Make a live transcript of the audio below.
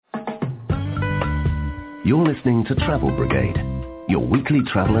You're listening to Travel Brigade, your weekly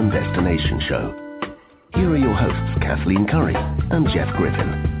travel and destination show. Here are your hosts, Kathleen Curry and Jeff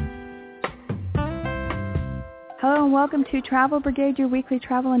Griffin. Hello and welcome to Travel Brigade, your weekly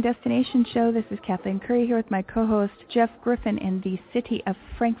travel and destination show. This is Kathleen Curry here with my co-host Jeff Griffin in the city of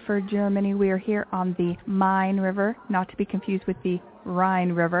Frankfurt, Germany. We are here on the Main River, not to be confused with the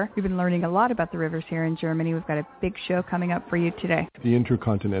Rhine River. We've been learning a lot about the rivers here in Germany. We've got a big show coming up for you today. The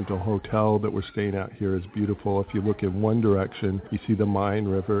Intercontinental Hotel that we're staying at here is beautiful. If you look in one direction, you see the Main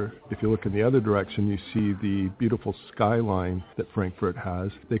River. If you look in the other direction, you see the beautiful skyline that Frankfurt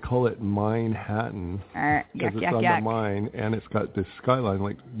has. They call it Manhattan because it's on the Main, and it's got this skyline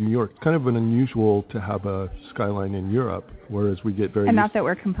like New York. It's kind of unusual to have a skyline in Europe, whereas we get very... And not that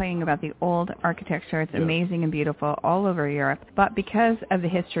we're complaining about the old architecture. It's amazing and beautiful all over Europe. But because of the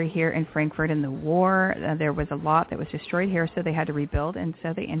history here in Frankfurt and the war, there was a lot that was destroyed here, so they had to rebuild, and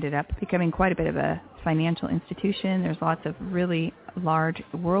so they ended up becoming quite a bit of a financial institution. There's lots of really large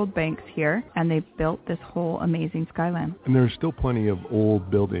world banks here, and they built this whole amazing skyline. And there's still plenty of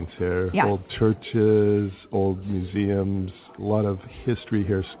old buildings here, old churches, old museums, a lot of history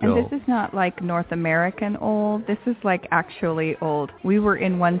here still. And this is not like North American old. This is like actually old. We were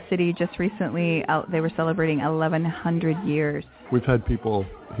in one city just recently. They were celebrating 1,100 years. We've had people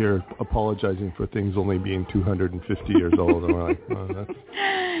here apologizing for things only being 250 years old. And we're like, oh, that's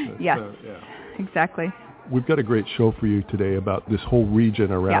yes, exactly. We've got a great show for you today about this whole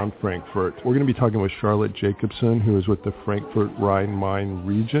region around Frankfurt. We're going to be talking with Charlotte Jacobson, who is with the Frankfurt Rhine-Main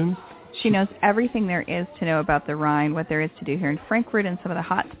region. She knows everything there is to know about the Rhine, what there is to do here in Frankfurt, and some of the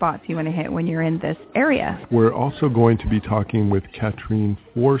hot spots you want to hit when you're in this area. We're also going to be talking with Katrine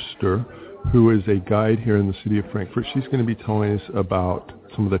Forster, who is a guide here in the city of Frankfurt. She's going to be telling us about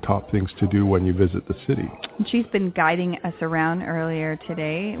some of the top things to do when you visit the city. She's been guiding us around earlier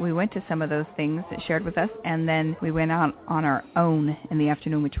today. We went to some of those things that shared with us, and then we went out on our own in the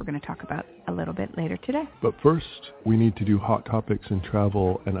afternoon, which we're going to talk about a little bit later today. But first, we need to do hot topics in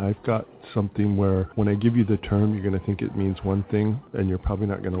travel, and I've got something where when I give you the term, you're going to think it means one thing, and you're probably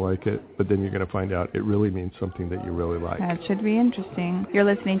not going to like it, but then you're going to find out it really means something that you really like. That should be interesting. You're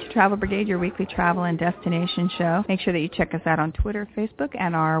listening to Travel Brigade, your weekly travel and destination show. Make sure that you check us out on Twitter, Facebook,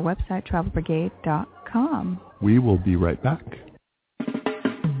 and our website, travelbrigade.com. We will be right back.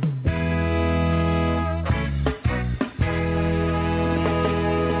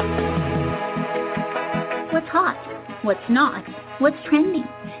 What's hot? What's not? What's trending?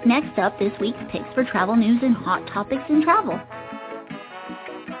 Next up, this week's picks for travel news and hot topics in travel.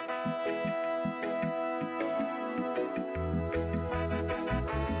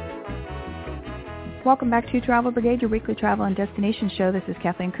 Welcome back to Travel Brigade, your weekly travel and destination show. This is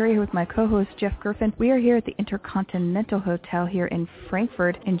Kathleen Curry here with my co-host Jeff Griffin. We are here at the Intercontinental Hotel here in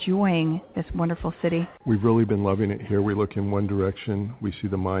Frankfurt, enjoying this wonderful city. We've really been loving it here. We look in one direction, we see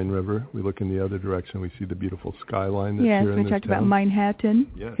the Main River. We look in the other direction, we see the beautiful skyline that's here in this town. Yes, we talked about Manhattan.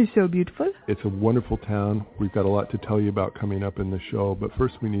 Yes. It's so beautiful. It's a wonderful town. We've got a lot to tell you about coming up in the show, but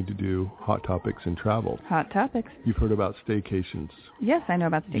first we need to do hot topics in travel. Hot topics. You've heard about staycations. Yes, I know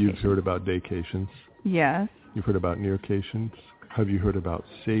about staycations. You've heard about daycations. Yes. You've heard about nearcations. Have you heard about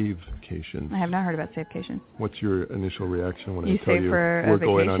savecations? I have not heard about savecations. What's your initial reaction when You I tell say you for we're a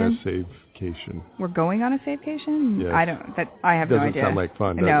going on a vacation? savecation? We're going on a savecation? Yes. I have no idea. Doesn't sound like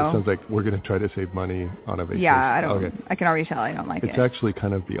fun. No. It sounds like we're going to try to save money on a vacation. Yeah, I don't. Okay. I can already tell I don't like it. It's actually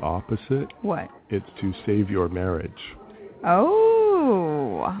kind of the opposite. What? It's to save your marriage.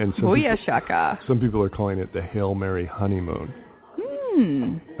 Oh. And Booyah shaka. Some people are calling it the Hail Mary honeymoon.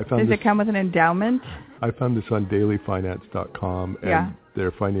 Does it come with an endowment? I found this on dailyfinance.com, and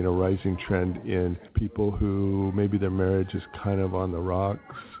they're finding a rising trend in people who maybe their marriage is kind of on the rocks.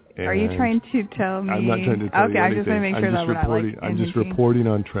 Are you trying to tell me? I'm not trying to tell you anything. Okay, I just want to make sure that we're not like I'm just reporting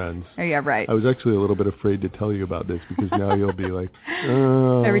on trends. Oh, yeah, right. I was actually a little bit afraid to tell you about this because now you'll be like,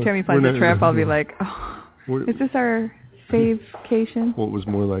 every time you plan the trip, I'll be like, oh, is this our savecation? Well, it was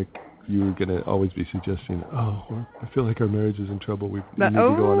more like you were going to always be suggesting, I feel like our marriage is in trouble. We need to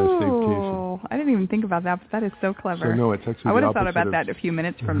go on a staycation. I didn't even think about that, but that is so clever. So no, it's actually I would have thought about that a few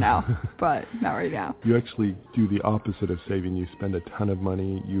minutes from now, but not right now. You actually do the opposite of saving. You spend a ton of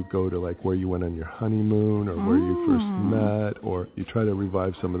money. You go to like where you went on your honeymoon or where you first met, or you try to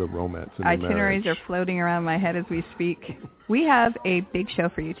revive some of the romance in your Itineraries marriage. are floating around my head as we speak. We have a big show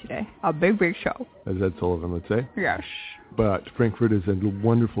for you today. A big, big show. As Ed Sullivan would say. Yes. But Frankfurt is a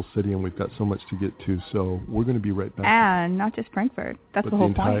wonderful city, and we've got so much to get to, so we're going to be right back. And not just Frankfurt. That's the whole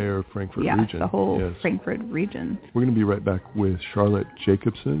point. the entire Frankfurt region. The whole Frankfurt region. We're going to be right back with Charlotte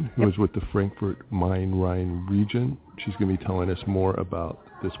Jacobson, who is with the Frankfurt Main Rhine region. She's going to be telling us more about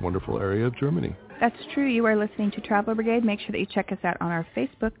this wonderful area of Germany. That's true. You are listening to Travel Brigade. Make sure that you check us out on our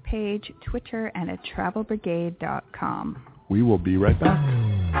Facebook page, Twitter, and at travelbrigade.com. We will be right back.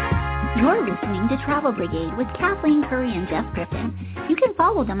 You're listening to Travel Brigade with Kathleen Curry and Jeff Griffin. You can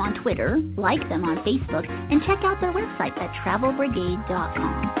follow them on Twitter, like them on Facebook, and check out their website at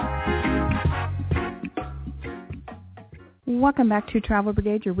travelbrigade.com. Welcome back to Travel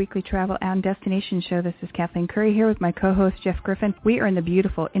Brigade, your weekly travel and destination show. This is Kathleen Curry here with my co-host Jeff Griffin. We are in the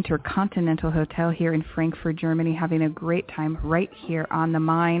beautiful Intercontinental Hotel here in Frankfurt, Germany, having a great time right here on the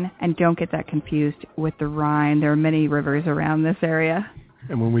Main. And don't get that confused with the Rhine. There are many rivers around this area.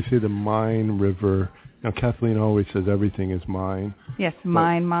 And when we say the Main River, now Kathleen always says everything is mine. Yes,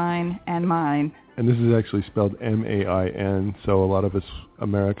 mine, and mine. And this is actually spelled M-A-I-N, so a lot of us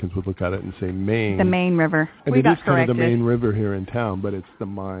Americans would look at it and say Main. The Main River. And it is kind of the main river here in town, but it's the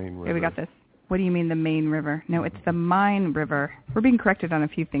Main River. Okay, we got this. What do you mean the main river? No, it's the Main River. We're being corrected on a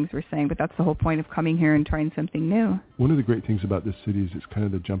few things we're saying, but that's the whole point of coming here and trying something new. One of the great things about this city is it's kind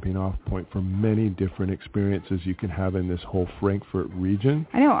of the jumping off point for many different experiences you can have in this whole Frankfurt region.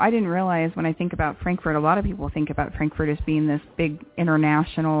 I know. I didn't realize when I think about Frankfurt, a lot of people think about Frankfurt as being this big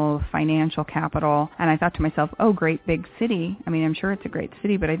international financial capital. And I thought to myself, oh, great big city. I mean, I'm sure it's a great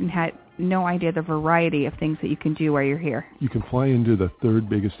city, but I didn't have no idea the variety of things that you can do while you're here. You can fly into the third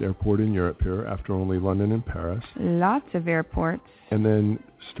biggest airport in Europe here after only London and Paris. Lots of airports. And then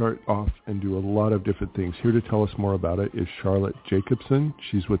start off and do a lot of different things. Here to tell us more about it is Charlotte Jacobson.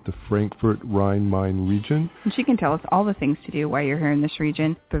 She's with the Frankfurt Rhine-Main region. And she can tell us all the things to do while you're here in this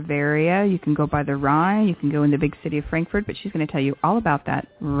region. Bavaria, you can go by the Rhine, you can go in the big city of Frankfurt, but she's going to tell you all about that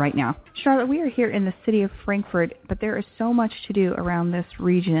right now. Charlotte, we are here in the city of Frankfurt, but there is so much to do around this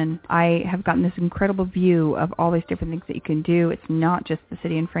region. I have gotten this incredible view of all these different things that you can do. It's not just the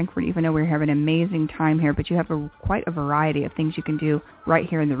city in Frankfurt, even though we're having an amazing time here, but you have quite a variety of things you can do right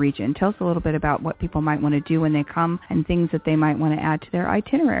here in the region. Tell us a little bit about what people might want to do when they come and things that they might want to add to their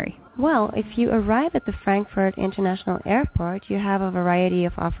itinerary. Well, if you arrive at the Frankfurt International Airport, you have a variety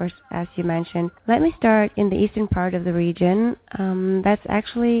of offers, as you mentioned. Let me start in the eastern part of the region. That's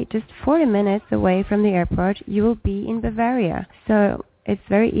actually just 40 minutes away from the airport. You will be in Bavaria. So it's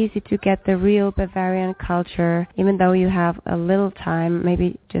very easy to get the real Bavarian culture, even though you have a little time,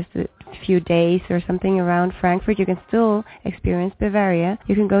 maybe just a few days or something around Frankfurt. You can still experience Bavaria.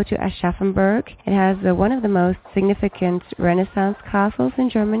 You can go to Aschaffenburg. It has one of the most significant Renaissance castles in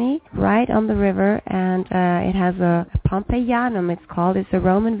Germany, right on the river, and it has a Pompeianum, it's called. It's a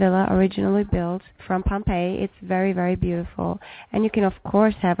Roman villa originally built from Pompeii. It's very, very beautiful. And you can, of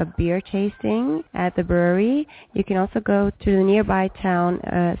course, have a beer tasting at the brewery. You can also go to the nearby town,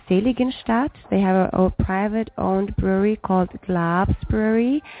 Seligenstadt. They have a private-owned brewery called Glabs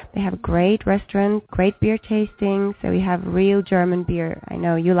Brewery. They have a great restaurant, great beer tasting, so you have real German beer. I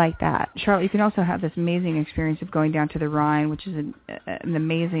know you like that. Charlotte, you can also have this amazing experience of going down to the Rhine, which is an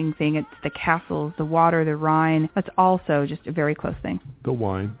amazing thing. It's the castles, the water, the Rhine. That's also just a very close thing. The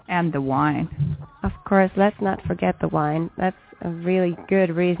wine. And the wine. Of course, let's not forget the wine. That's a really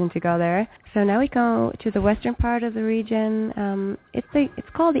good reason to go there. So now we go to the western part of the region. It's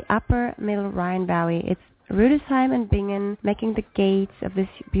called the Upper Middle Rhine Valley. It's Rüdesheim and Bingen making the gates of this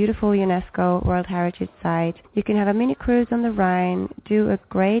beautiful UNESCO World Heritage Site. You can have a mini cruise on the Rhine, do a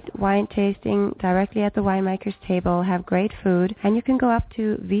great wine tasting directly at the winemaker's table, have great food, and you can go up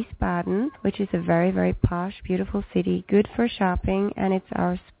to Wiesbaden, which is a very, very posh, beautiful city, good for shopping, and it's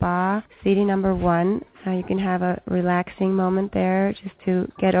our spa city number 1. You can have a relaxing moment there just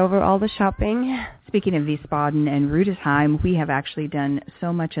to get over all the shopping. Speaking of Wiesbaden and Rüdesheim, we have actually done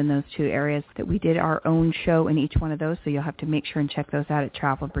so much in those two areas that we did our own show in each one of those, so you'll have to make sure and check those out at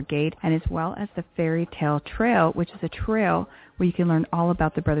Travel Brigade, and as well as the Fairy Tale Trail, which is a trail where you can learn all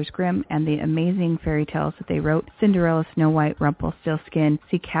about the Brothers Grimm and the amazing fairy tales that they wrote. Cinderella, Snow White, Rumpelstiltskin,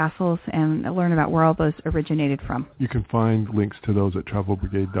 see castles, and learn about where all those originated from. You can find links to those at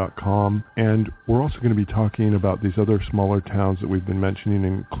travelbrigade.com. And we're also going to be talking about these other smaller towns that we've been mentioning,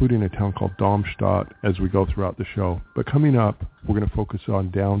 including a town called Darmstadt, as we go throughout the show. But coming up, we're going to focus on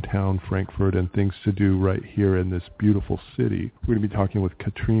downtown Frankfurt and things to do right here in this beautiful city. We're going to be talking with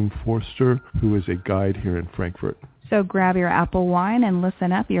Katrine Forster, who is a guide here in Frankfurt. So grab your apple wine and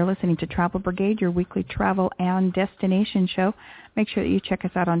listen up. You're listening to Travel Brigade, your weekly travel and destination show. Make sure that you check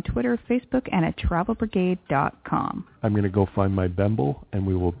us out on Twitter, Facebook, and at travelbrigade.com. I'm going to go find my Bemble, and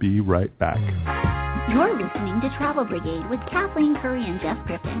we will be right back. You're listening to Travel Brigade with Kathleen Curry and Jeff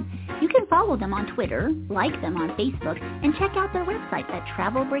Griffin. You can follow them on Twitter, like them on Facebook, and check out their website at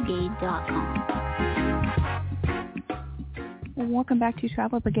travelbrigade.com. Welcome back to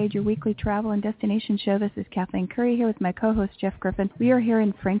Travel Brigade, your weekly travel and destination show. This is Kathleen Curry here with my co-host Jeff Griffin. We are here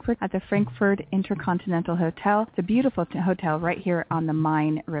in Frankfurt at the Frankfurt Intercontinental Hotel. It's a beautiful hotel right here on the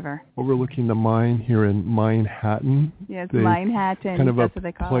Main River. Overlooking the Main here in Manhattan. Yes, Manhattan. Kind of that's a what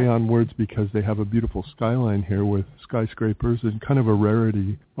they call play it. on words because they have a beautiful skyline here with skyscrapers and kind of a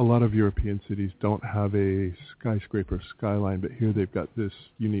rarity. A lot of European cities don't have a skyscraper skyline, but here they've got this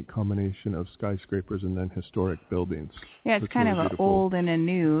unique combination of skyscrapers and then historic buildings. Yeah, it's kind really of beautiful. old and a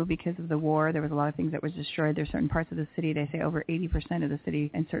new because of the war. There was a lot of things that was destroyed. There's certain parts of the city, they say over 80% of the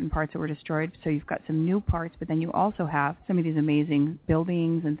city and certain parts that were destroyed. So you've got some new parts, but then you also have some of these amazing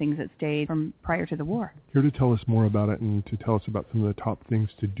buildings and things that stayed from prior to the war. Here to tell us more about it and to tell us about some of the top things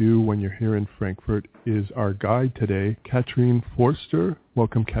to do when you're here in Frankfurt is our guide today, Katrine Forster.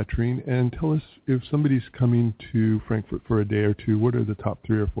 Welcome, Katrine, and tell us if somebody's coming to Frankfurt for a day or two, what are the top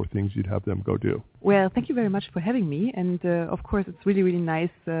 3 or 4 things you'd have them go do? Well, thank you very much for having me. And of course, it's really, really nice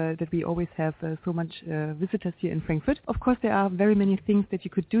that we always have so much visitors here in Frankfurt. Of course, there are very many things that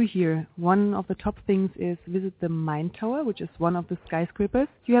you could do here. One of the top things is visit the Main Tower, which is one of the skyscrapers.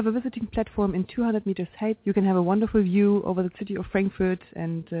 You have a visiting platform in 200 meters height. You can have a wonderful view over the city of Frankfurt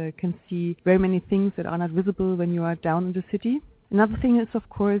and can see very many things that are not visible when you are down in the city. Another thing is, of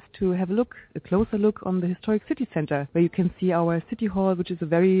course, to have a closer look on the historic city center, where you can see our city hall, which is a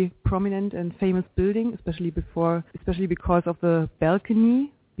very prominent and famous building, especially because of the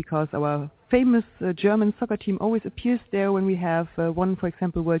balcony, because our famous German soccer team always appears there when we have won, for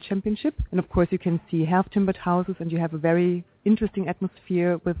example, World Championship. And of course, you can see half-timbered houses, and you have a very interesting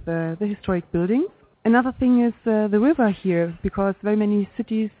atmosphere with the historic buildings. Another thing is the river here, because very many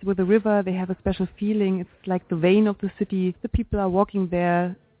cities with a river, they have a special feeling. It's like the vein of the city. The people are walking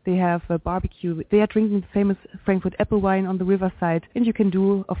there. They have a barbecue. They are drinking the famous Frankfurt apple wine on the riverside. And you can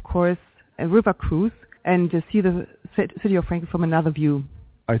do, of course, a river cruise and see the city of Frankfurt from another view.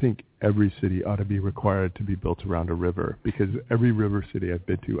 I think every city ought to be required to be built around a river, because every river city I've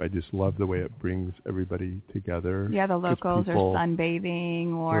been to, I just love the way it brings everybody together. Yeah, the locals are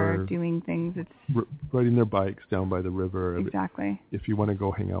sunbathing or doing things. It's riding their bikes down by the river. Exactly. If you want to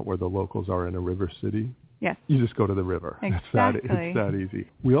go hang out where the locals are in a river city, yes, you just go to the river. Exactly. It's that easy.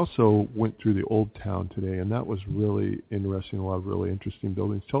 We also went through the Old Town today, and that was really interesting, a lot of really interesting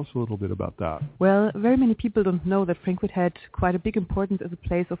buildings. Tell us a little bit about that. Well, very many people don't know that Frankfurt had quite a big importance as a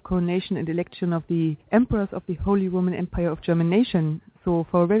place of coronation and election of the emperors of the Holy Roman Empire of German nation. So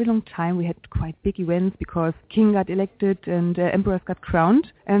for a very long time we had quite big events because king got elected and emperors got crowned.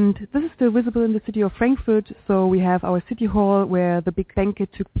 And this is still visible in the city of Frankfurt. So we have our city hall where the big banquet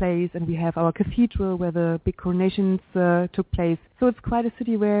took place, and we have our cathedral where the big coronations took place. So it's quite a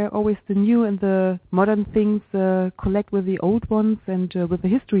city where always the new and the modern things collect with the old ones and with the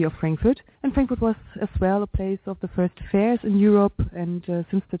history of Frankfurt. And Frankfurt was as well a place of the first fairs in Europe, and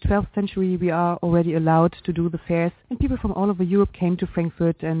since the 12th century we are already allowed to do the fairs, and people from all over Europe came to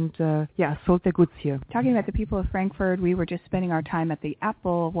Frankfurt and sold their goods here. Talking about the people of Frankfurt, we were just spending our time at the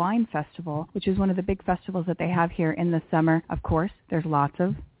Apple Wine Festival, which is one of the big festivals that they have here in the summer. Of course, there's lots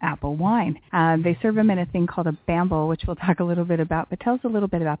of apple wine. They serve them in a thing called a bamble, which we'll talk a little bit about, but tell us a little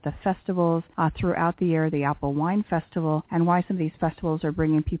bit about the festivals throughout the year, the Apple Wine Festival, and why some of these festivals are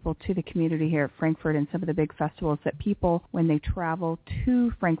bringing people to the community here at Frankfurt, and some of the big festivals that people, when they travel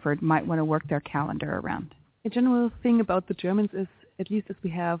to Frankfurt, might want to work their calendar around. A general thing about the Germans is, at least as we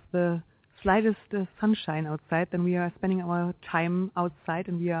have the slightest sunshine outside, then we are spending our time outside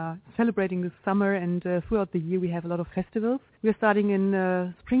and we are celebrating the summer, and throughout the year we have a lot of festivals. We are starting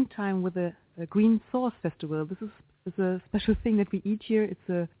in springtime with a green sauce festival. This is a special thing that we eat here. It's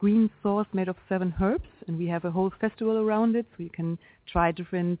a green sauce made of 7 herbs, and we have a whole festival around it, so you can try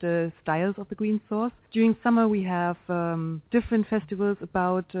different styles of the green sauce. During summer we have different festivals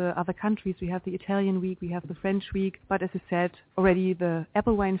about other countries. We have the Italian week, we have the French week, but as I said already, the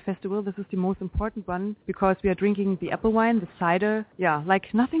apple wine festival, this is the most important one because we are drinking the apple wine, the cider,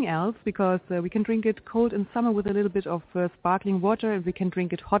 like nothing else, because we can drink it cold in summer with a little bit of sparkling water, and we can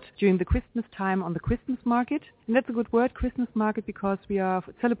drink it hot during the Christmas time on the Christmas market. And that's a good word, Christmas market, because we are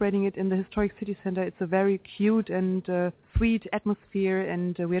celebrating it in the historic city center. It's a very cute and sweet atmosphere,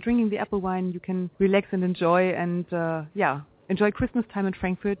 and we are drinking the apple wine. You can relax and enjoy, and enjoy Christmas time in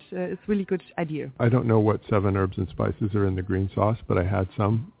Frankfurt. It's a really good idea. I don't know what 7 herbs and spices are in the green sauce, but I had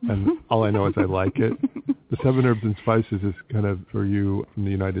some, and all I know is I like it. The 7 herbs and spices is kind of, for you from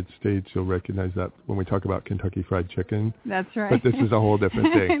the United States, you'll recognize that when we talk about Kentucky Fried Chicken. That's right. But this is a whole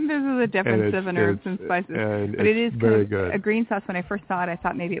different thing. This is a different 7 herbs and spices. And but it is very good. A green sauce. When I first saw it, I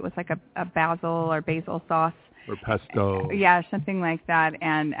thought maybe it was like a basil or basil sauce. Or pesto. Yeah, something like that.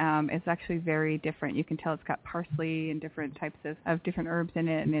 And it's actually very different. You can tell it's got parsley and different types of different herbs in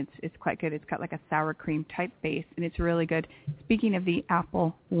it, and it's quite good. It's got like a sour cream type base, and it's really good. Speaking of the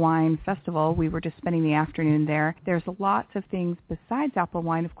Apple Wine Festival, we were just spending the afternoon there. There's lots of things besides apple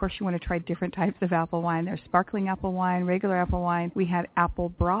wine. Of course, you want to try different types of apple wine. There's sparkling apple wine, regular apple wine. We had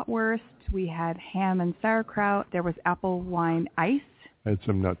apple bratwurst. We had ham and sauerkraut. There was apple wine ice. I had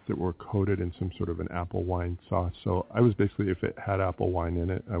some nuts that were coated in some sort of an apple wine sauce. So I was basically, if it had apple wine in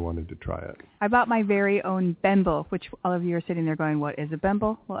it, I wanted to try it. I bought my very own Bemble, which all of you are sitting there going, what is a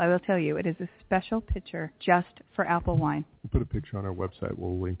Bemble? Well, I will tell you, it is a special pitcher just for apple wine. We'll put a picture on our website.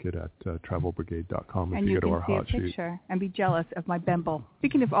 We'll link it at travelbrigade.com if you go to our hot sheet. And you can see a picture and be jealous of my Bemble.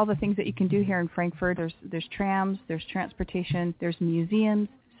 Speaking of all the things that you can do here in Frankfurt, there's trams, there's transportation, there's museums.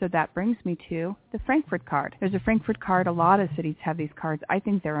 So that brings me to the Frankfurt card. There's a Frankfurt card. A lot of cities have these cards. I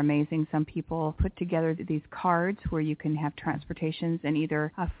think they're amazing. Some people put together these cards where you can have transportations and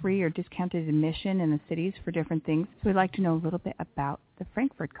either a free or discounted admission in the cities for different things. So we'd like to know a little bit about the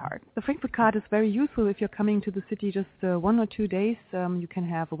Frankfurt card. The Frankfurt card is very useful if you're coming to the city just 1 or 2 days. You can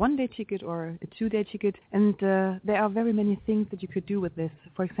have a 1-day ticket or a 2-day ticket, and there are very many things that you could do with this.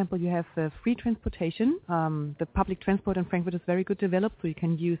 For example, you have free transportation. The public transport in Frankfurt is very good developed, so you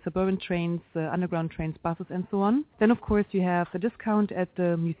can use suburban trains, underground trains, buses, and so on. Then, of course, you have the discount at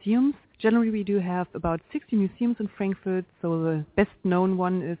the museums. Generally, we do have about 60 museums in Frankfurt. So the best known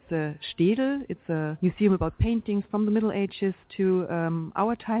one is Städel. It's a museum about paintings from the Middle Ages to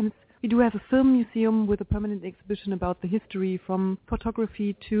our times. We do have a film museum with a permanent exhibition about the history from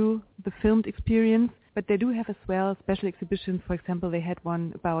photography to the filmed experience. But they do have as well special exhibitions. For example, they had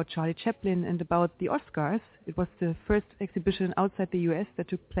one about Charlie Chaplin and about the Oscars. It was the first exhibition outside the US that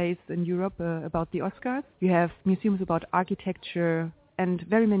took place in Europe about the Oscars. You have museums about architecture and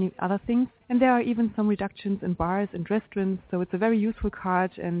very many other things. And there are even some reductions in bars and restaurants. So it's a very useful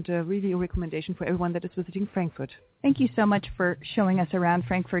card and really a recommendation for everyone that is visiting Frankfurt. Thank you so much for showing us around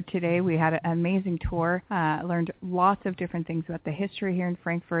Frankfurt today. We had an amazing tour, learned lots of different things about the history here in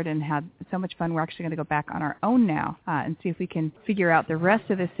Frankfurt, and had so much fun. We're actually going to go back on our own now and see if we can figure out the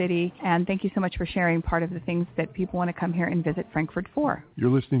rest of the city. And thank you so much for sharing part of the things that people want to come here and visit Frankfurt for.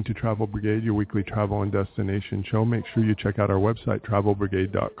 You're listening to Travel Brigade, your weekly travel and destination show. Make sure you check out our website,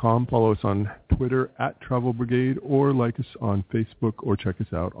 travelbrigade.com. Follow us on Twitter at Travel Brigade, or like us on Facebook, or check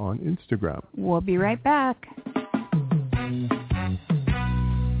us out on Instagram. We'll be right back.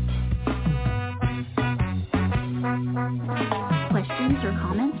 Questions or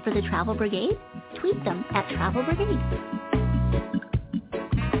comments for the Travel Brigade? Tweet them at Travel Brigade.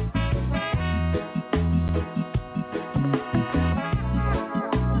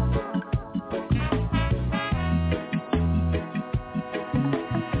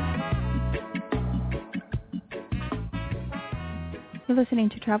 You're listening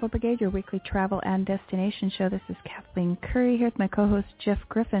to Travel Brigade, your weekly travel and destination show. This is Kathleen Curry here with my co-host Jeff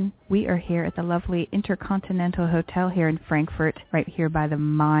Griffin. We are here at the lovely Intercontinental Hotel here in Frankfurt, right here by the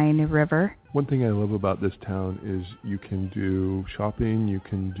Rhine River. One thing I love about this town is you can do shopping, you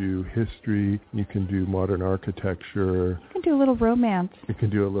can do history, you can do modern architecture. You can do a little romance. You can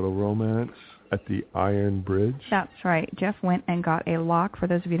do a little romance at the Iron Bridge. That's right. Jeff went and got a lock. For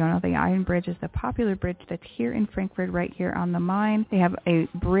those of you who don't know, the Iron Bridge is the popular bridge that's here in Frankfurt, right here on the Main. They have a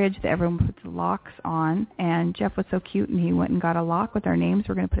bridge that everyone puts locks on, and Jeff was so cute, and he went and got a lock with our names.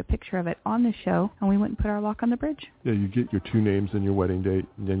 We're going to put a picture of it on the show, and we went and put our lock on the bridge. Yeah, you get your 2 names and your wedding date,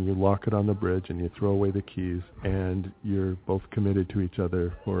 and then you lock it on the bridge, and you throw away the keys, and you're both committed to each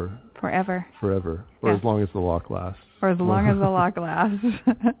other for forever. Or yeah. As long as the lock lasts. Or as long as the lock lasts.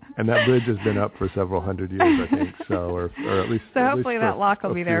 And that bridge has been up for several hundred years, I think, or at least. So hopefully that lock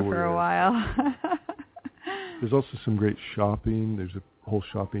will be there for a while. There's also some great shopping. There's a whole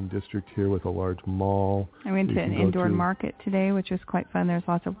shopping district here with a large mall. I went to an indoor market today, which was quite fun. There's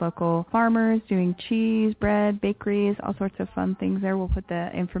lots of local farmers doing cheese, bread, bakeries, all sorts of fun things there. We'll put the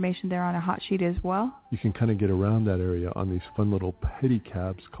information there on a hot sheet as well. You can kind of get around that area on these fun little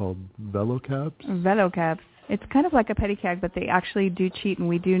pedicabs called velocabs. Velocabs. It's kind of like a pedicab, but they actually do cheat, and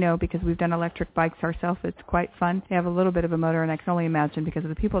we do know because we've done electric bikes ourselves. It's quite fun. They have a little bit of a motor, and I can only imagine because of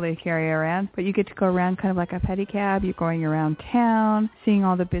the people they carry around. But you get to go around kind of like a pedicab. You're going around town, seeing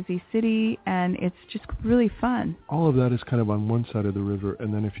all the busy city, and it's just really fun. All of that is kind of on one side of the river,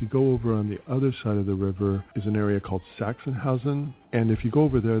 and then if you go over on the other side of the river is an area called Sachsenhausen. And if you go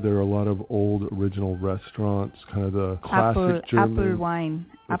over there, there are a lot of old original restaurants, kind of the classic German. Apple wine.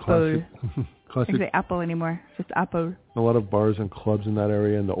 Apple. I don't say apple anymore. Just apple. A lot of bars and clubs in that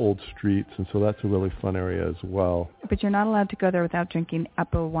area and the old streets, and so that's a really fun area as well. But you're not allowed to go there without drinking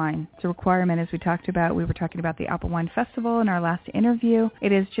apple wine. It's a requirement, as we talked about. We were talking about the Apple Wine Festival in our last interview.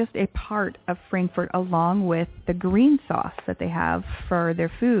 It is just a part of Frankfurt, along with the green sauce that they have for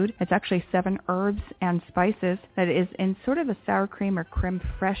their food. It's actually 7 herbs and spices that is in sort of a sour cream or creme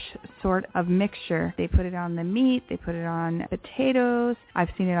fraiche sort of mixture. They put it on the meat, they put it on potatoes. I've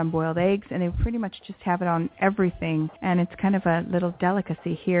seen it on boiled eggs, and they pretty much just have it on everything. And it's kind of a little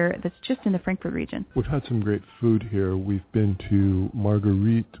delicacy here that's just in the Frankfurt region. We've had some great food here. We've been to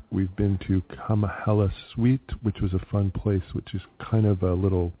Marguerite. We've been to Kamahela Suite, which was a fun place, which is kind of a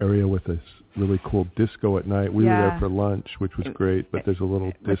little area with a really cool disco at night. We were there for lunch, which was great, but there's a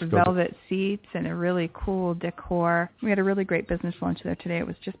little disco. With velvet seats and a really cool decor. We had a really great business lunch there today. It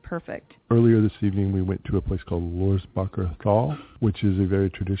was just perfect. Earlier this evening, we went to a place called Lorsbacher Thal, which is a very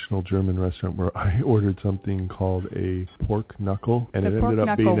traditional German restaurant where I ordered something called a pork knuckle, and it ended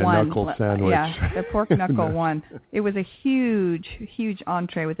up being a knuckle sandwich. Yeah, the pork knuckle one. It was a huge, huge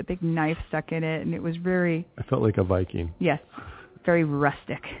entree with a big knife stuck in it, and it was very... I felt like a Viking. Yes, very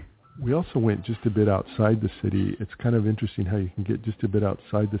rustic. We also went just a bit outside the city. It's kind of interesting how you can get just a bit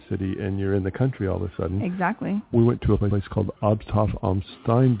outside the city and you're in the country all of a sudden. Exactly. We went to a place called Obsthof am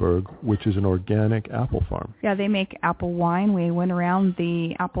Steinberg, which is an organic apple farm. Yeah, they make apple wine. We went around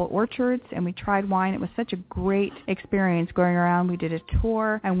the apple orchards and we tried wine. It was such a great experience going around. We did a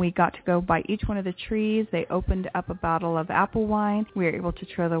tour and we got to go by each one of the trees. They opened up a bottle of apple wine. We were able to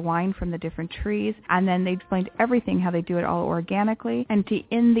try the wine from the different trees, and then they explained everything, how they do it all organically. And to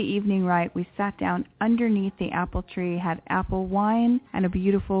end the evening right, we sat down underneath the apple tree, had apple wine, and a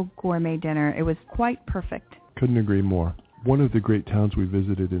beautiful gourmet dinner. It was quite perfect. Couldn't agree more. One of the great towns we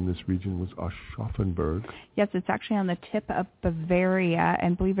visited in this region was Aschaffenburg. Yes, it's actually on the tip of Bavaria,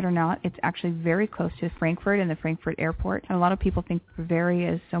 and believe it or not, it's actually very close to Frankfurt and the Frankfurt airport. And a lot of people think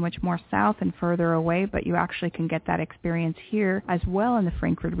Bavaria is so much more south and further away, but you actually can get that experience here as well in the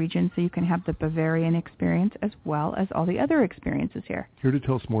Frankfurt region, so you can have the Bavarian experience as well as all the other experiences here. Here to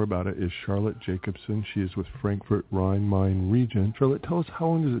tell us more about it is Charlotte Jacobson. She is with Frankfurt Rhine-Main region. Charlotte, tell us, how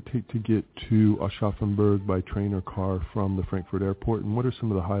long does it take to get to Aschaffenburg by train or car from the Frankfurt airport, and what are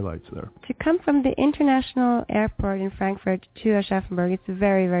some of the highlights there? To come from the international airport in Frankfurt to Aschaffenburg, it's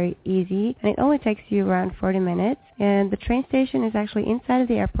very, very easy, and it only takes you around 40 minutes. And the train station is actually inside of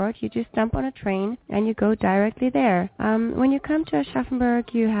the airport. You just jump on a train and you go directly there. When you come to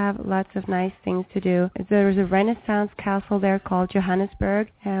Aschaffenburg, you have lots of nice things to do. There is a Renaissance castle there called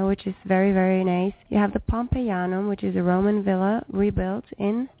Johannesburg, which is very, very nice. You have the Pompeianum, which is a Roman villa rebuilt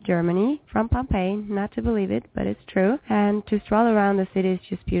in Germany from Pompeii. Not to believe it, but it's true. And to stroll around the city is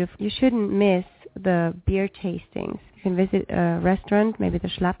just beautiful. You shouldn't miss the beer tastings. You can visit a restaurant, maybe the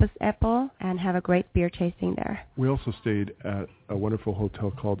Schlappes Apple, and have a great beer tasting there. We also stayed at a wonderful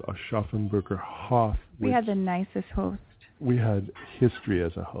hotel called Aschaffenburger Hof. We had the nicest host. We had history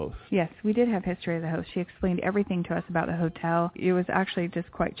as a host. Yes, we did have history as a host. She explained everything to us about the hotel. It was actually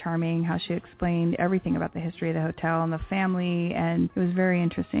just quite charming how she explained everything about the history of the hotel and the family, and it was very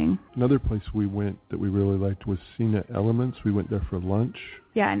interesting. Another place we went that we really liked was Sina Elements. We went there for lunch.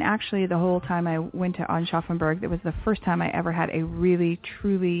 Yeah, and actually the whole time I went to Aschaffenburg, it was the first time I ever had a really,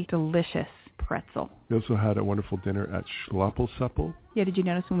 truly delicious pretzel. We also had a wonderful dinner at Schlappelseppel. Yeah, did you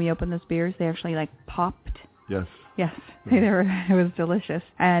notice when we opened those beers, they actually popped? Yes. Yes, it was delicious.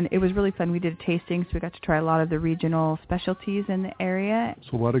 And it was really fun. We did a tasting, so we got to try a lot of the regional specialties in the area.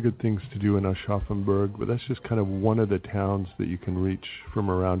 So a lot of good things to do in Aschaffenburg, but that's just kind of one of the towns that you can reach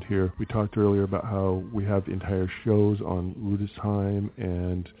from around here. We talked earlier about how we have entire shows on Rudesheim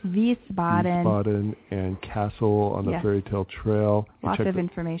and Wiesbaden and Kassel on the Fairy Tale Trail. Lots of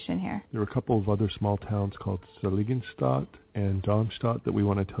information here. There are a couple of other small towns called Seligenstadt and Darmstadt that we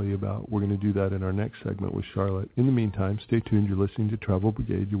want to tell you about. We're going to do that in our next segment with Charlotte. In the meantime, stay tuned. You're listening to Travel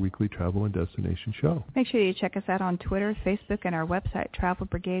Brigade, your weekly travel and destination show. Make sure you check us out on Twitter, Facebook, and our website,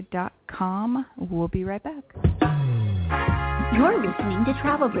 travelbrigade.com. We'll be right back. You're listening to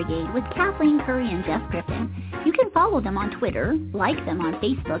Travel Brigade with Kathleen Curry and Jeff Griffin. You can follow them on Twitter, like them on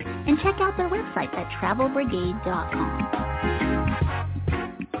Facebook, and check out their website at travelbrigade.com.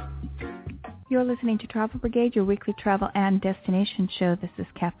 You're listening to Travel Brigade, your weekly travel and destination show. This is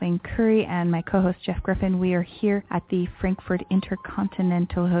Kathleen Curry and my co-host Jeff Griffin. We are here at the Frankfurt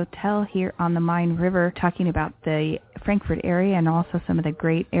Intercontinental Hotel here on the Main River, talking about the Frankfurt area and also some of the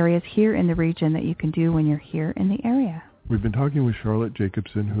great areas here in the region that you can do when you're here in the area. We've been talking with Charlotte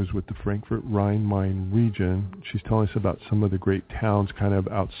Jacobson, who's with the Frankfurt Rhine-Main region. She's telling us about some of the great towns kind of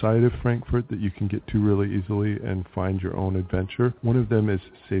outside of Frankfurt that you can get to really easily and find your own adventure. One of them is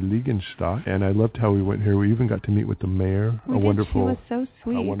Seligenstadt, and I loved how we went here. We even got to meet with the mayor, She was so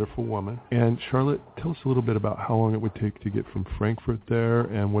sweet. A wonderful woman. And Charlotte, tell us a little bit about how long it would take to get from Frankfurt there,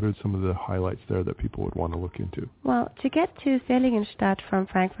 and what are some of the highlights there that people would want to look into? Well, to get to Seligenstadt from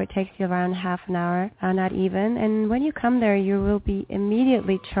Frankfurt takes you around half an hour, not even. And when you come there, you will be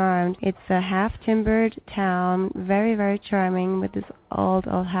immediately charmed. It's a half-timbered town, very, very charming with these old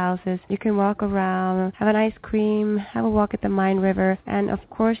houses. You can walk around, have an ice cream, have a walk at the Main River, and of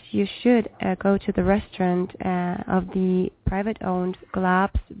course you should go to the restaurant of the private-owned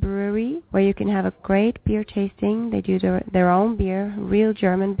Glabs Brewery, where you can have a great beer tasting. They do their own beer, real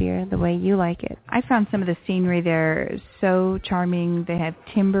German beer, the way you like it. I found some of the scenery there so charming. They have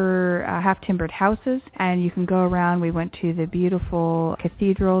half-timbered houses, and you can go around. We went to the beautiful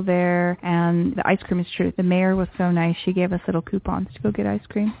cathedral there, and the ice cream is true. The mayor was so nice. She gave us little coupons to go get ice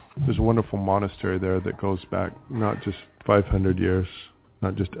cream. There's a wonderful monastery there that goes back not just 500 years,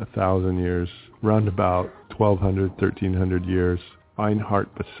 not just 1,000 years, round about 1,200, 1,300 years. Einhard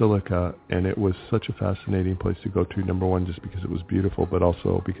Basilica, and it was such a fascinating place to go to, number one, just because it was beautiful, but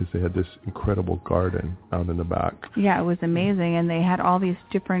also because they had this incredible garden out in the back. Yeah, it was amazing, and they had all these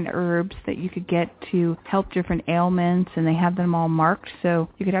different herbs that you could get to help different ailments, and they had them all marked, so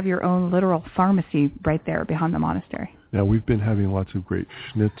you could have your own literal pharmacy right there behind the monastery. Now, we've been having lots of great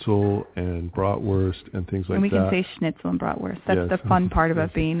schnitzel and bratwurst and things like that. And we can say schnitzel and bratwurst. That's the fun part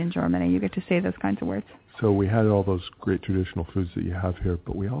about being in Germany. You get to say those kinds of words. So we had all those great traditional foods that you have here,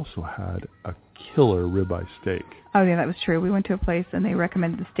 but we also had a killer ribeye steak. Oh, yeah, that was true. We went to a place, and they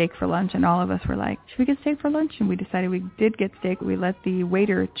recommended the steak for lunch, and all of us were like, should we get steak for lunch? And we decided we did get steak. We let the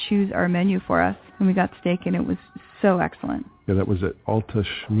waiter choose our menu for us, and we got steak, and it was so excellent. Yeah, that was at Alta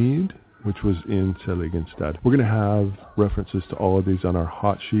Schmied, which was in Seligenstadt. We're going to have references to all of these on our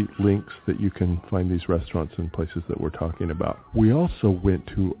hot sheet links that you can find these restaurants and places that we're talking about. We also went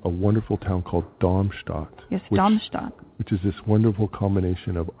to a wonderful town called Darmstadt. Yes, Darmstadt. Which is this wonderful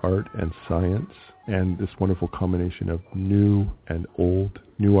combination of art and science, and this wonderful combination of new and old,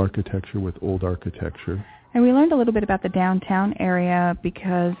 new architecture with old architecture. And we learned a little bit about the downtown area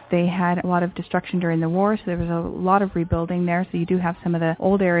because they had a lot of destruction during the war, so there was a lot of rebuilding there. So you do have some of the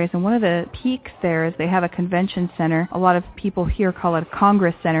old areas. And one of the peaks there is they have a convention center. A lot of people here call it a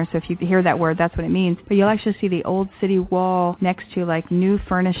Congress Center, so if you hear that word, that's what it means. But you'll actually see the old city wall next to like new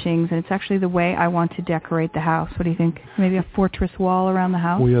furnishings, and it's actually the way I want to decorate the house. What do you think? Maybe a fortress wall around the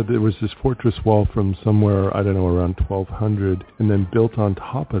house? Well, yeah, there was this fortress wall from somewhere, I don't know, around 1200, and then built on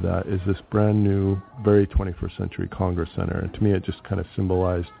top of that is this brand new, very 21st century Congress Center. And to me, it just kind of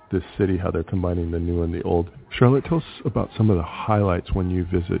symbolized this city, how they're combining the new and the old. Charlotte, tell us about some of the highlights when you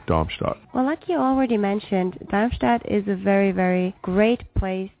visit Darmstadt. Well, like you already mentioned, Darmstadt is a very, very great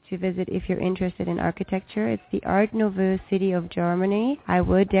place to visit if you're interested in architecture. It's the Art Nouveau city of Germany, I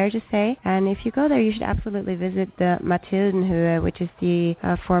would dare to say. And if you go there, you should absolutely visit the Mathildenhöhe, which is the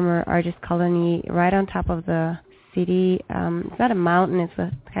former artist colony right on top of the city. It's not a mountain, it's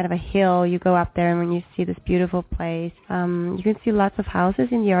a kind of a hill. You go up there and when you see this beautiful place, you can see lots of houses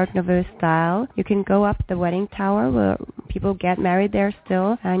in the Art Nouveau style. You can go up the wedding tower where people get married there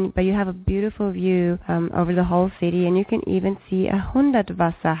still, but you have a beautiful view over the whole city, and you can even see a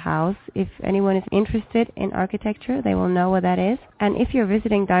Hundertwasser house. If anyone is interested in architecture, they will know what that is. And if you're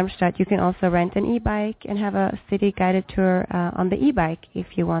visiting Darmstadt, you can also rent an e-bike and have a city guided tour on the e-bike if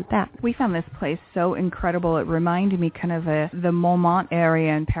you want that. We found this place so incredible. It reminded me kind of the Montmartre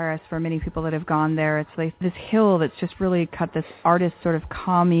area in Paris for many people that have gone there. It's like this hill that's just really got this artist sort of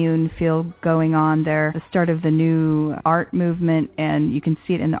commune feel going on there. The start of the new art movement, and you can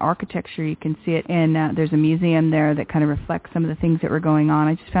see it in the architecture. You can see it in, there's a museum there that kind of reflects some of the things that were going on.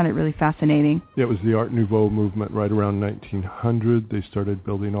 I just found it really fascinating. Yeah, it was the Art Nouveau movement right around 1900. They started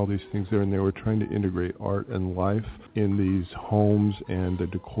building all these things there, and they were trying to integrate art and life in these homes and the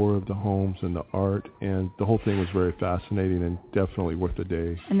decor of the homes and the art, and the whole thing was very fascinating and definitely worth a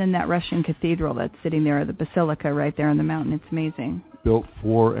day. And then that Russian cathedral that's sitting there, the basilica right there on the mountain, it's amazing. Built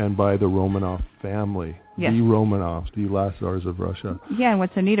for and by the Romanov family. Yes. The Romanovs, the last czars of Russia. Yeah, and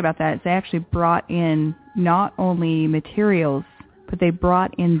what's so neat about that is they actually brought in not only materials, but they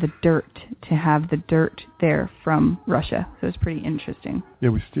brought in the dirt to have the dirt there from Russia. So it's pretty interesting. Yeah,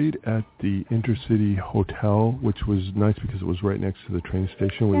 we stayed at the Intercity Hotel, which was nice because it was right next to the train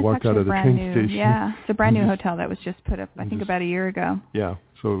station. We walked out of the train station. Yeah, it's a brand new hotel that was just put up, I think, about a year ago. Yeah,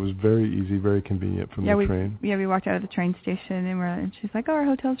 So it was very easy, very convenient from the train. We walked out of the train station and she's like, oh, our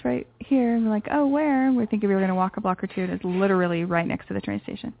hotel's right here. And we're like, oh, where? And we're thinking we were going to walk a block or two, and it's literally right next to the train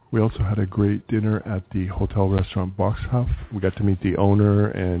station. We also had a great dinner at the hotel restaurant Boxhof. We got to meet the owner,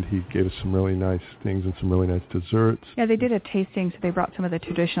 and he gave us some really nice things and some really nice desserts. Yeah, they did a tasting, so they brought some of the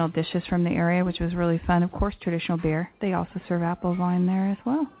traditional dishes from the area, which was really fun. Of course, traditional beer. They also serve apple wine there as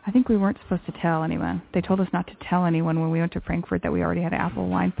well. I think we weren't supposed to tell anyone. They told us not to tell anyone when we went to Frankfurt that we already had apple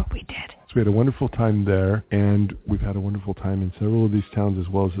wine, but we did. So we had a wonderful time there, and we've had a wonderful time in several of these towns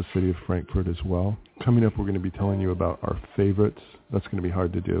as well as the city of Frankfurt as well. Coming up, we're going to be telling you about our favorites. That's going to be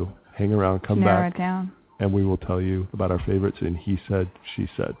hard to do. Hang around, come Narrow back. It down. And we will tell you about our favorites in He Said, She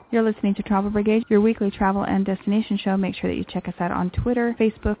Said. You're listening to Travel Brigade, your weekly travel and destination show. Make sure that you check us out on Twitter,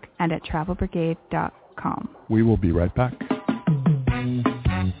 Facebook, and at travelbrigade.com. We will be right back.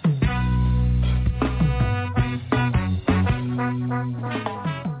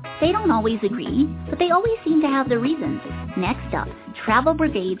 They don't always agree, but they always seem to have their reasons. Next up, Travel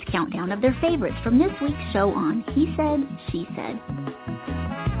Brigade's countdown of their favorites from this week's show on He Said, She Said.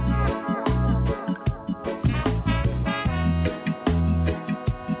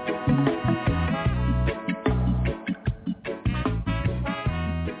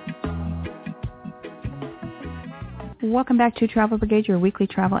 Welcome back to Travel Brigade, your weekly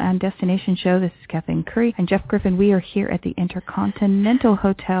travel and destination show. This is Kathleen Curry and Jeff Griffin. We are here at the Intercontinental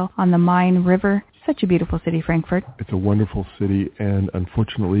Hotel on the Rhine River. Such a beautiful city, Frankfurt. It's a wonderful city, and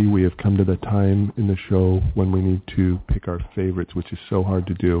unfortunately, we have come to the time in the show when we need to pick our favorites, which is so hard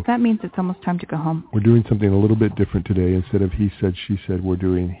to do. That means it's almost time to go home. We're doing something a little bit different today. Instead of He Said, She Said, we're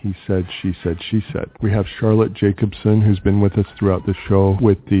doing He Said, She Said, She Said. We have Charlotte Jacobson, who's been with us throughout the show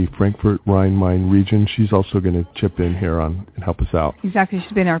with the Frankfurt Rhine-Main region. She's also going to chip in here and help us out. Exactly.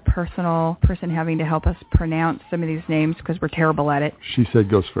 She's been our personal person having to help us pronounce some of these names because we're terrible at it. She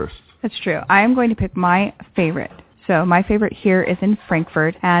Said goes first. That's true. I am going to pick my favorite. So my favorite here is in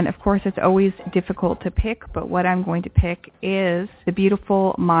Frankfurt, and of course it's always difficult to pick, but what I'm going to pick is the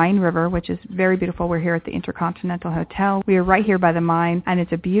beautiful Rhine River, which is very beautiful. We're here at the Intercontinental Hotel. We are right here by the Rhine, and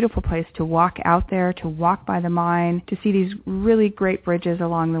it's a beautiful place to walk out there, to walk by the Rhine, to see these really great bridges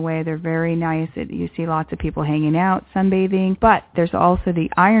along the way. They're very nice. You see lots of people hanging out, sunbathing, but there's also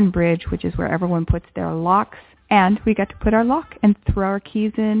the Iron Bridge, which is where everyone puts their locks, and we got to put our lock and throw our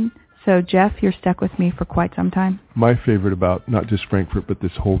keys in. So, Jeff, you're stuck with me for quite some time. My favorite about not just Frankfurt, but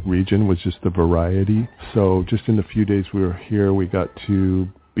this whole region was just the variety. So just in the few days we were here, we got to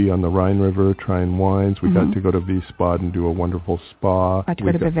be on the Rhine River trying wines. We got to go to Wiesbaden, do a wonderful spa. Got to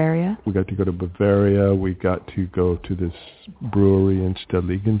go to Bavaria. We got to go to Bavaria. We got to go to this brewery in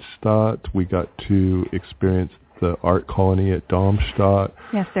Staligenstadt. We got to experience the art colony at Darmstadt.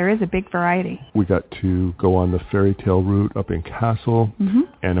 Yes, there is a big variety. We got to go on the fairy tale route up in Kassel.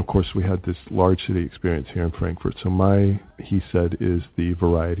 And of course we had this large city experience here in Frankfurt. So my He Said is the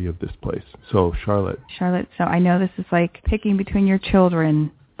variety of this place. So Charlotte, so I know this is like picking between your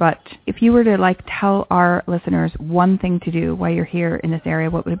children, but if you were to tell our listeners one thing to do while you're here in this area,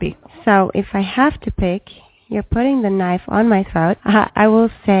 what would it be? So if I have to pick, you're putting the knife on my throat. I will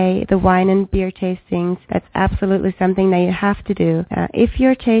say the wine and beer tastings, that's absolutely something that you have to do. If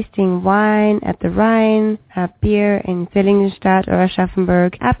you're tasting wine at the Rhine, beer in Seligenstadt or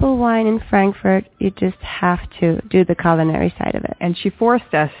Aschaffenburg, apple wine in Frankfurt, you just have to do the culinary side of it. And she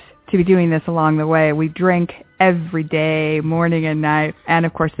forced us to be doing this along the way. We drank every day, morning and night. And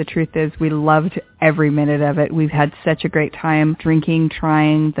of course, the truth is we loved every minute of it. We've had such a great time drinking,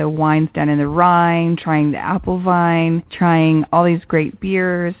 trying the wines down in the Rhine, trying the apple vine, trying all these great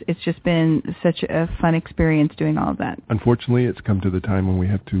beers. It's just been such a fun experience doing all of that. Unfortunately, it's come to the time when we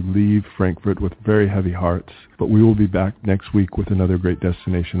have to leave Frankfurt with very heavy hearts, but we will be back next week with another great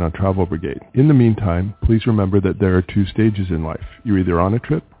destination on Travel Brigade. In the meantime, please remember that there are two stages in life. You're either on a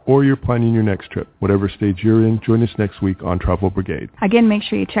trip or you're planning your next trip. Whatever stage you're in, join us next week on Travel Brigade. Again, make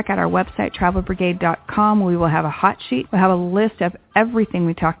sure you check out our website, travelbrigade.com. We will have a hot sheet. We'll have a list of everything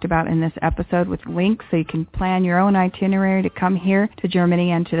we talked about in this episode with links so you can plan your own itinerary to come here to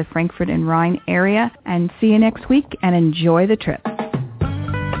Germany and to the Frankfurt and Rhine area. And see you next week and enjoy the trip.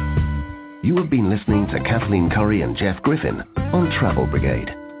 You have been listening to Kathleen Curry and Jeff Griffin on Travel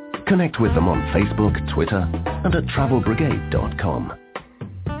Brigade. Connect with them on Facebook, Twitter, and at travelbrigade.com.